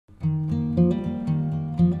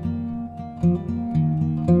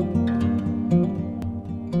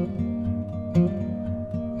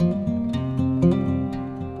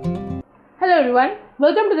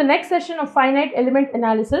Welcome to the next session of finite element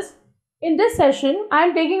analysis. In this session, I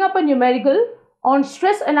am taking up a numerical on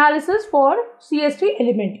stress analysis for CST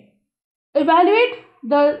element. Evaluate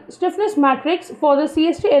the stiffness matrix for the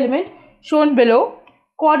CST element shown below.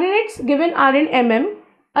 Coordinates given are in mm.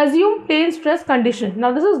 Assume plane stress condition.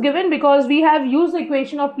 Now this is given because we have used the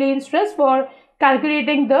equation of plane stress for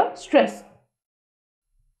calculating the stress.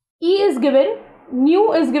 E is given,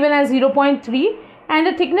 nu is given as 0.3 and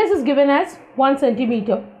the thickness is given as 1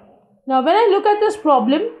 centimeter. Now when I look at this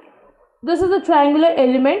problem, this is a triangular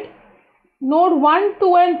element. Node 1,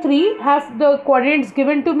 2 and 3 have the coordinates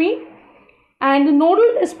given to me, and the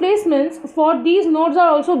nodal displacements for these nodes are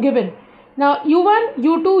also given. Now u1,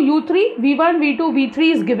 u2, u3, v1, v2,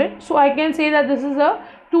 v3 is given. So I can say that this is a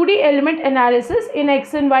 2D element analysis. In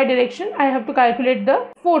x and y direction, I have to calculate the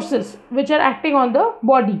forces which are acting on the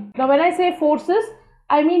body. Now when I say forces,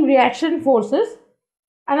 I mean reaction forces,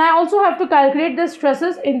 and I also have to calculate the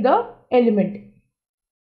stresses in the element.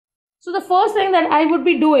 So the first thing that I would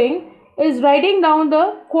be doing is writing down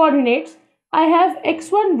the coordinates. I have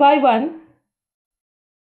x1, y1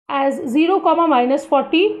 as 0, minus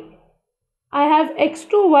 40. I have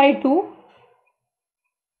x2, y2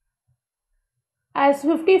 as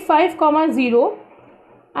 55, 0,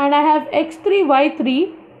 and I have x3,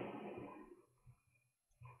 y3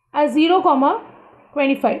 as 0,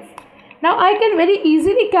 25. Now I can very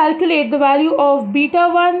easily calculate the value of beta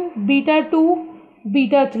 1, beta 2,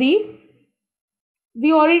 beta 3.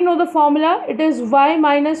 We already know the formula. It is y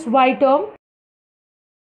minus y term.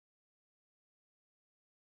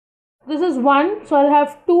 This is 1, so I'll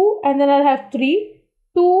have 2 and then I'll have 3.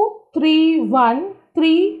 2, 3, 1,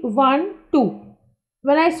 3, 1, 2.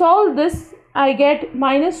 When I solve this, I get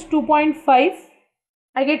minus 2.5.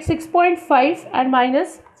 I get 6.5 and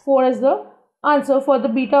minus 4 as the answer for the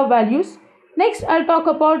beta values. Next, I'll talk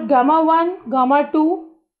about gamma 1, gamma 2,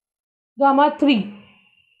 gamma 3.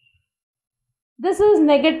 This is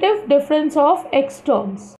negative difference of x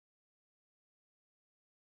terms.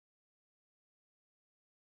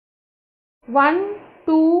 1,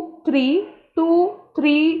 2, 3, 2,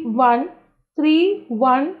 3, 1, 3,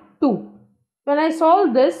 1, 2. When I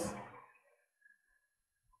solve this,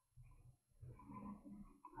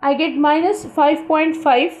 I get minus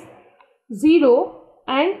 5.5, 0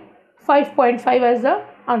 and 5.5 as the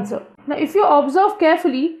answer. Now if you observe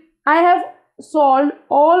carefully, I have solved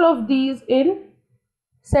all of these in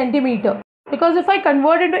centimeter, because if I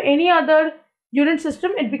convert into any other unit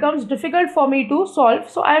system, it becomes difficult for me to solve.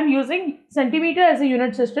 So I am using centimeter as a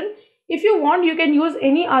unit system. If you want, you can use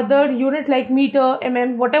any other unit like meter,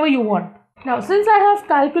 mm, whatever you want. Now since I have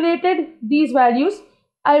calculated these values,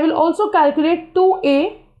 I will also calculate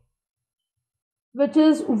 2a, which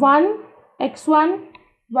is 1 x1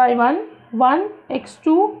 y1, 1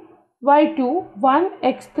 x2 y2, 1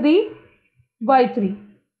 x3 y3.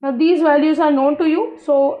 Now these values are known to you,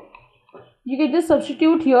 so you can just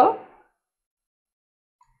substitute here.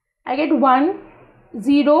 I get 1,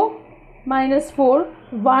 0, minus 4,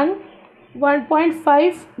 1,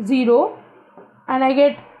 1.5, 0, and I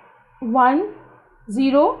get 1,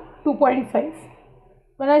 0, 2.5.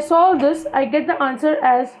 When I solve this, I get the answer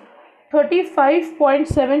as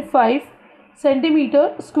 35.75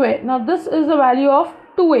 centimeter square. Now this is the value of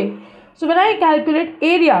 2a. So when I calculate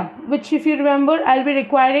area, which if you remember I'll be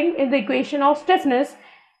requiring in the equation of stiffness,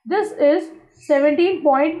 this is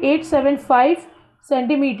 17.875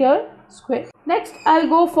 centimeter square. Next I'll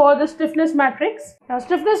go for the stiffness matrix. Now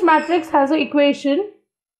stiffness matrix has an equation.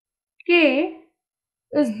 K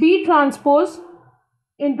is B transpose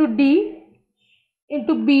into D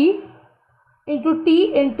into B into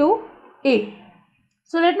T into A.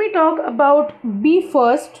 So let me talk about B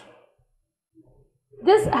first.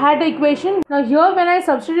 This had the equation. Now here when I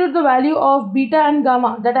substitute the value of beta and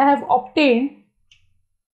gamma that I have obtained,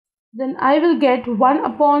 then I will get 1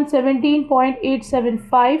 upon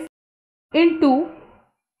 17.875 into,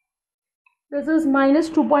 this is minus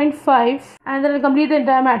 2.5, and then I'll complete the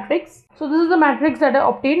entire matrix. So this is the matrix that I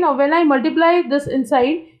obtained. Now when I multiply this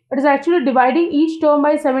inside, it is actually dividing each term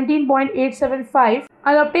by 17.875.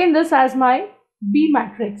 I'll obtain this as my B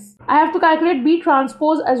matrix. I have to calculate B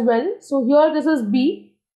transpose as well. So here this is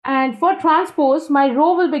B, and for transpose my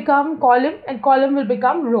row will become column and column will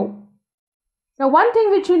become row. Now one thing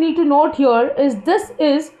which you need to note here is this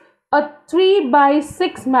is a 3 by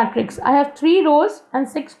 6 matrix. I have 3 rows and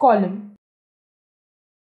 6 columns.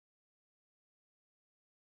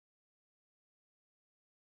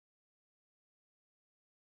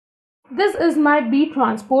 This is my B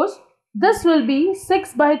transpose. This will be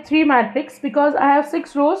 6 by 3 matrix because I have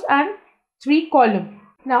 6 rows and 3 columns.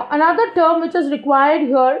 Now another term which is required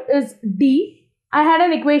here is D. I had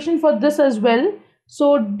an equation for this as well.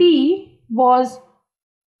 So D was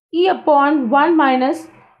E upon 1 minus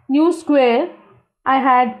nu square. I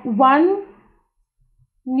had 1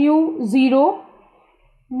 nu 0,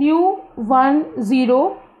 nu 1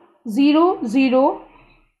 0, 0 0,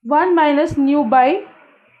 1 minus nu by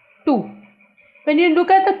 2. When you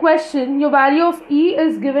look at the question, your value of E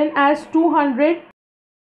is given as 200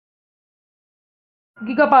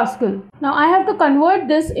 gigapascal. Now I have to convert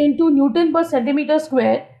this into Newton per centimeter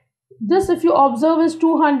square. This, if you observe, is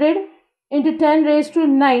 200 into 10 raised to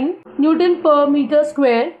 9 Newton per meter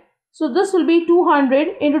square. So this will be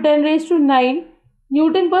 200 into 10 raised to 9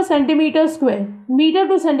 Newton per centimeter square. Meter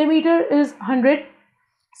to centimeter is 100.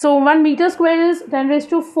 So 1 meter square is 10 raised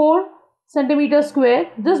to 4 centimeter square.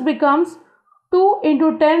 This becomes 2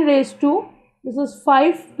 into 10 raised to, this is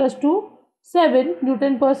 5 plus 2, 7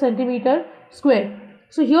 Newton per centimeter square.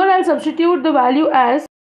 So here I'll substitute the value as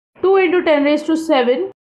 2 into 10 raised to 7.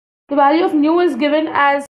 The value of nu is given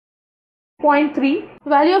as 0.3. The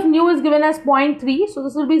value of nu is given as 0.3. So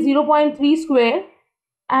this will be 0.3 square.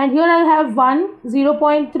 And here I'll have 1,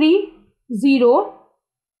 0.3, 0,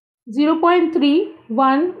 0.3,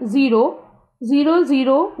 1, 0, 0,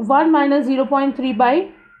 0, 1 minus 0.3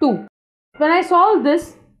 by 2. When I solve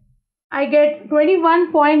this, I get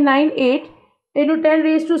 21.98 into 10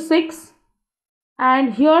 raised to 6.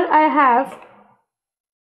 And here I have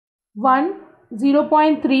 1,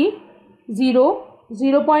 0.3, 0,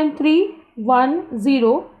 0.3, 1,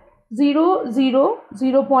 0, 0, 0,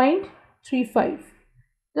 0.35.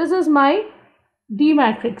 This is my D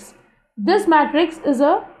matrix. This matrix is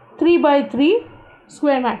a 3 by 3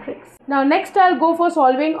 square matrix. Now next I'll go for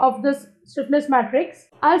solving of this stiffness matrix.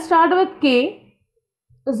 I'll start with K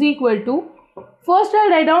is equal to, first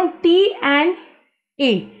I'll write down T and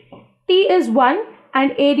A. T is 1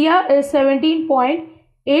 and area is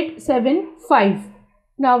 17.875.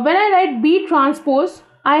 Now when I write B transpose,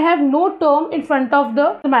 I have no term in front of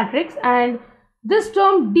the matrix, and this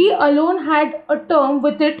term D alone had a term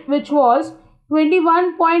with it which was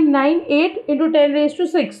 21.98 into 10 raised to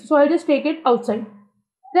 6. So I'll just take it outside.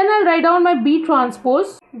 Then I'll write down my B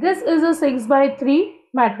transpose. This is a 6 by 3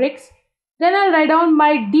 matrix. Then I'll write down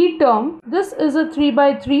my D term. This is a 3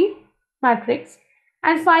 by 3 matrix.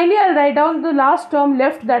 And finally I'll write down the last term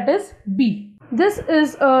left, that is B. This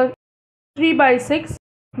is a 3 by 6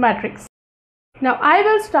 matrix. Now I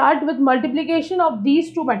will start with multiplication of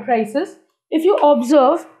these two matrices. If you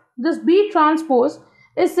observe, this B transpose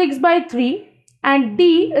is 6 by 3 and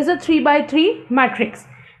D is a 3 by 3 matrix.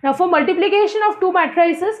 Now for multiplication of two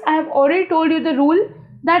matrices, I have already told you the rule,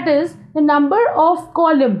 that is the number of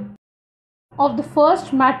column of the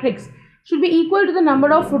first matrix should be equal to the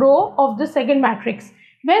number of row of the second matrix.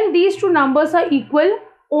 When these two numbers are equal,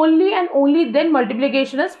 only and only then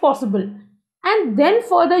multiplication is possible. And then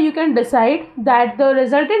further you can decide that the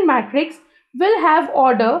resultant matrix will have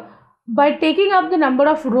order by taking up the number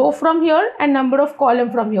of row from here and number of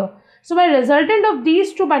column from here. So my resultant of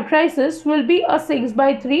these two matrices will be a 6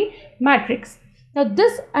 by 3 matrix. Now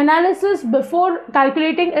this analysis before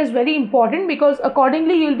calculating is very important, because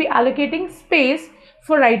accordingly you will be allocating space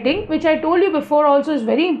for writing, which I told you before also is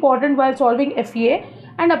very important while solving FEA.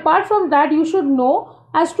 And apart from that, you should know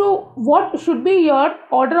as to what should be your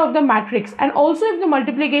order of the matrix, and also if the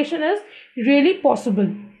multiplication is really possible.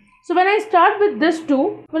 So when I start with this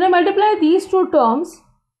two, when I multiply these two terms,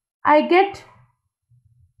 I get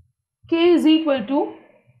K is equal to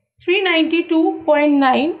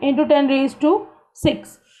 392.9 into 10 raised to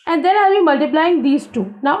 6. And then I'll be multiplying these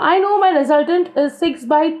two. Now I know my resultant is 6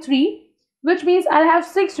 by 3, which means I'll have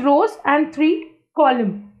 6 rows and 3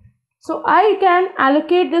 columns. So I can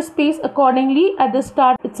allocate the space accordingly at the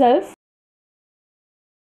start itself.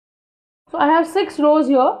 So I have 6 rows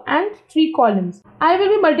here and 3 columns. I will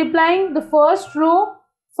be multiplying the first row,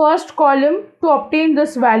 first column to obtain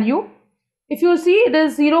this value. If you see, it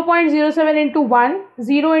is 0.07 into 1,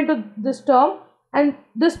 0 into this term and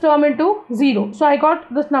this term into 0. So I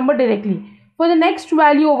got this number directly. For the next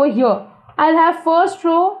value over here, I'll have first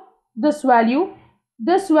row this value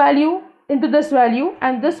into this value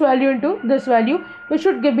and this value into this value, which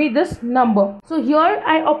should give me this number. So here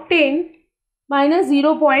I obtain minus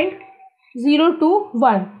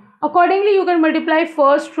 0.021. Accordingly, you can multiply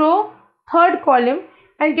first row, third column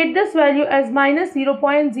and get this value as minus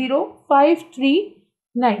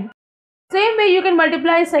 0.0539. Same way you can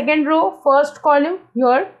multiply second row, first column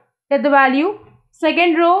here, get the value,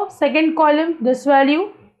 second row, second column, this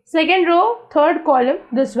value, second row, third column,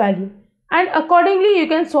 this value. And accordingly you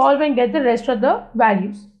can solve and get the rest of the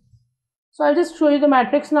values. So I'll just show you the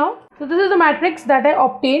matrix now. So this is the matrix that I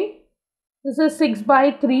obtained. This is 6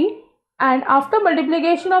 by 3 and after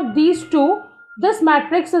multiplication of these two, this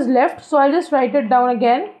matrix is left. So I'll just write it down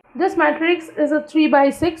again. This matrix is a 3 by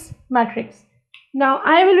 6 matrix. Now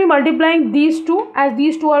I will be multiplying these two, as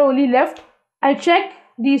these two are only left. I'll check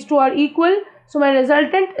these two are equal. So my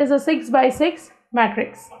resultant is a 6 by 6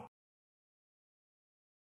 matrix.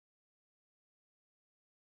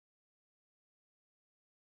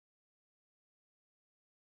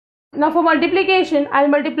 Now for multiplication, I'll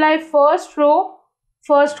multiply first row,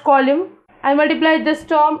 first column. I'll multiply this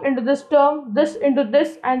term into this term, this into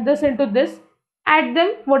this, and this into this. Add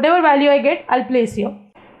them, whatever value I get, I'll place here.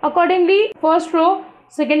 Accordingly, first row,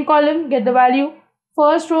 second column, get the value.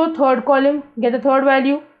 First row, third column, get the third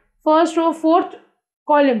value. First row, fourth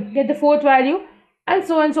column, get the fourth value. And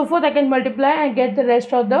so on and so forth. I can multiply and get the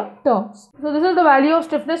rest of the terms. So this is the value of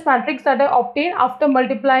stiffness matrix that I obtain after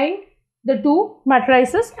multiplying the two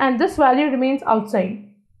matrices, and this value remains outside.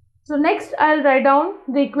 So next I'll write down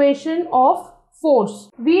the equation of force.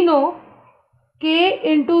 We know K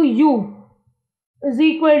into U is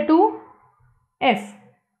equal to F.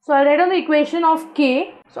 So I'll write down the equation of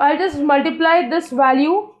K. So I'll just multiply this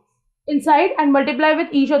value inside and multiply with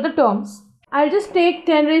each of the terms. I'll just take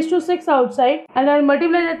 10 raised to 6 outside and I'll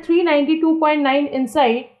multiply the 392.9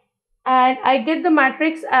 inside, and I get the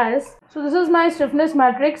matrix as, so this is my stiffness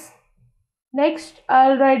matrix. Next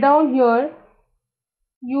I'll write down here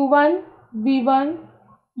U1, V1,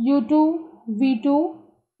 U2, V2,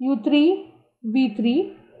 U3,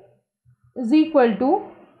 V3 is equal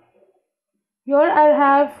to, here I'll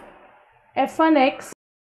have F1x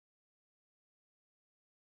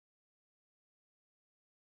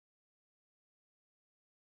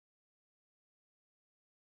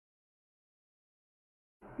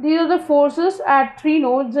these are the forces at three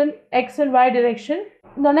nodes in x and y direction.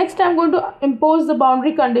 The next I'm going to impose the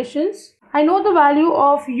boundary conditions. I know the value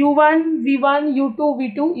of U1, V1, U2,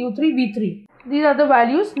 V2, U3, V3. These are the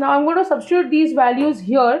values. Now I'm going to substitute these values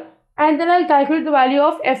here, and then I'll calculate the value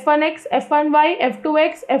of F1x, F1y,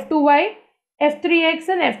 F2x, F2y, F3x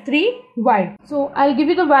and F3y. So I'll give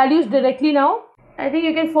you the values directly now. I think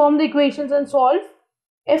you can form the equations and solve.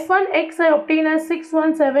 F1x I obtain as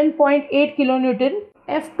 617.8 kilonewton.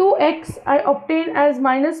 F2x I obtain as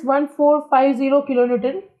minus 1450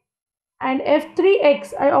 kilonewton. And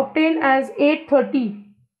F3x I obtain as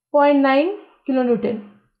 830.9 kilonewton.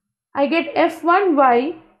 I get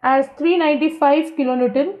F1y as 395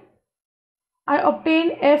 kilonewton. I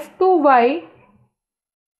obtain F2y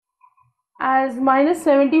as minus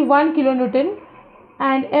 71 kilonewton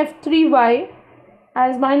and F3y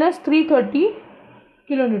as minus 330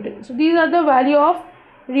 kilonewton. So these are the value of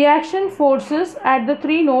reaction forces at the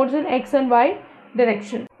three nodes in x and y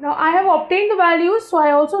direction. Now I have obtained the values, so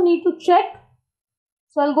I also need to check.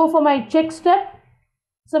 So I'll go for my check step.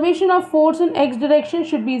 Summation of force in x direction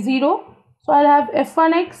should be 0. So I'll have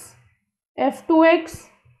F1x, F2x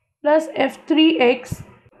plus F3x.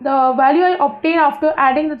 The value I obtain after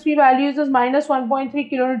adding the three values is minus 1.3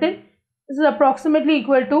 kilonewton. This is approximately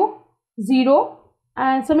equal to 0.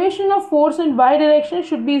 And summation of force in y direction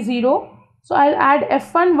should be 0. So I'll add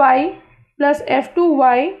F1y plus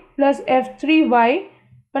F2y plus F3y.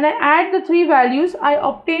 When I add the three values, I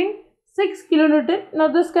obtain 6 kilonewton. Now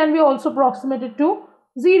this can be also approximated to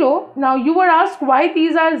 0. Now you were asked why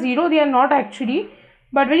these are 0. They are not actually.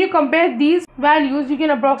 But when you compare these values, you can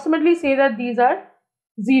approximately say that these are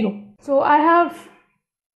 0. So I have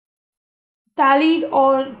tallied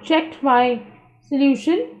or checked my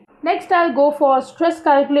solution. Next I'll go for stress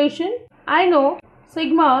calculation. I know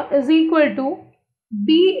sigma is equal to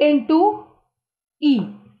B into E,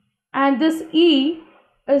 and this E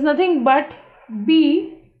is nothing but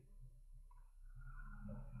B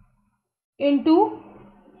into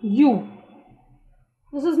U.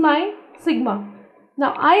 This is my sigma.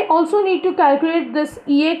 Now I also need to calculate this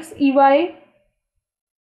Ex, Ey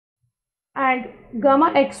and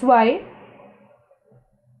gamma xy.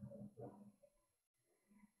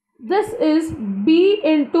 This is B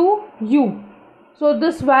into U. So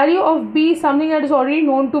this value of B is something that is already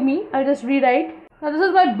known to me. I'll just rewrite. Now this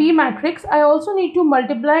is my B matrix. I also need to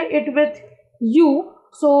multiply it with U.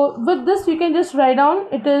 So with this you can just write down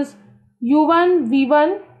it is U1,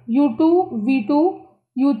 V1, U2, V2,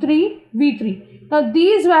 U3, V3. Now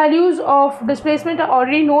these values of displacement are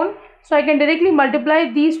already known. So I can directly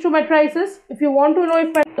multiply these two matrices. If you want to know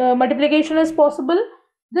if multiplication is possible,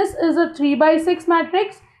 this is a 3 by 6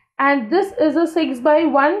 matrix and this is a 6 by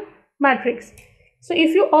 1 matrix. So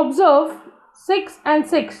if you observe 6 and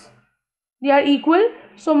 6, they are equal.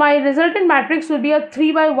 So my resultant matrix will be a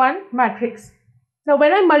 3 by 1 matrix. Now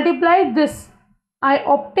when I multiply this, I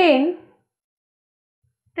obtain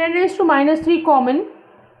 10 raised to minus 3 common.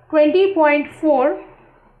 20.4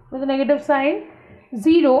 with a negative sign,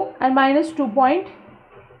 0 and minus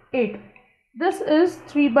 2.8. This is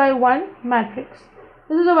 3 by 1 matrix.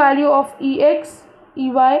 This is the value of Ex,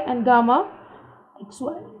 Ey and gamma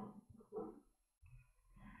xy.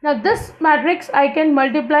 Now this matrix I can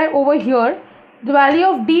multiply over here. The value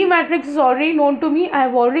of D matrix is already known to me. I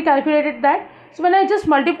have already calculated that. So when I just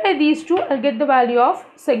multiply these two, I'll get the value of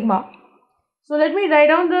sigma. So let me write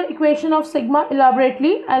down the equation of sigma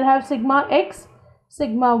elaborately. I'll have sigma x,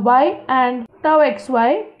 sigma y and tau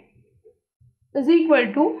xy is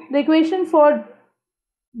equal to, the equation for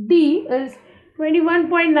D is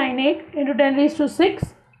 21.98 into 10 raised to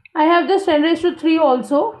 6. I have this 10 raised to 3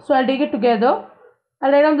 also, so I'll take it together.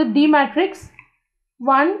 I'll write down the D matrix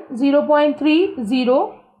 1, 0.30,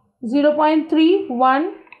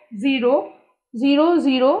 0.310, 0,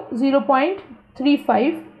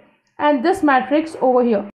 0.35 and this matrix over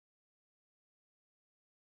here.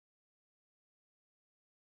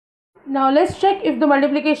 Now let's check if the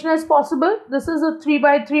multiplication is possible. This is a 3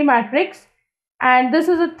 by 3 matrix and this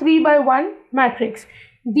is a 3 by 1 matrix.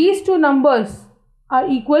 These two numbers are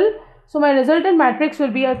equal, so my resultant matrix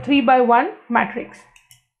will be a 3 by 1 matrix.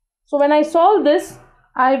 So when I solve this,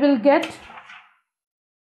 I will get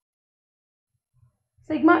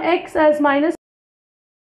sigma x as minus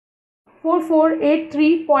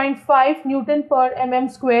 4483.5 Newton per mm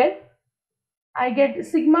square. I get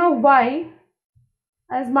sigma y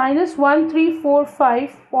as minus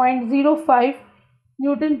 1345.05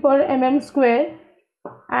 Newton per mm square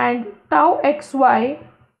and tau xy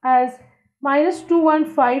as minus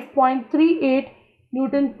 215.38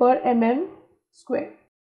 Newton per mm square.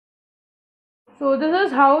 So this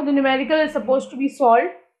is how the numerical is supposed to be solved.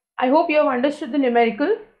 I hope you have understood the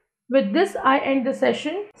numerical. With this, I end the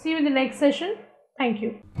session. See you in the next session. Thank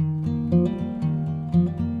you.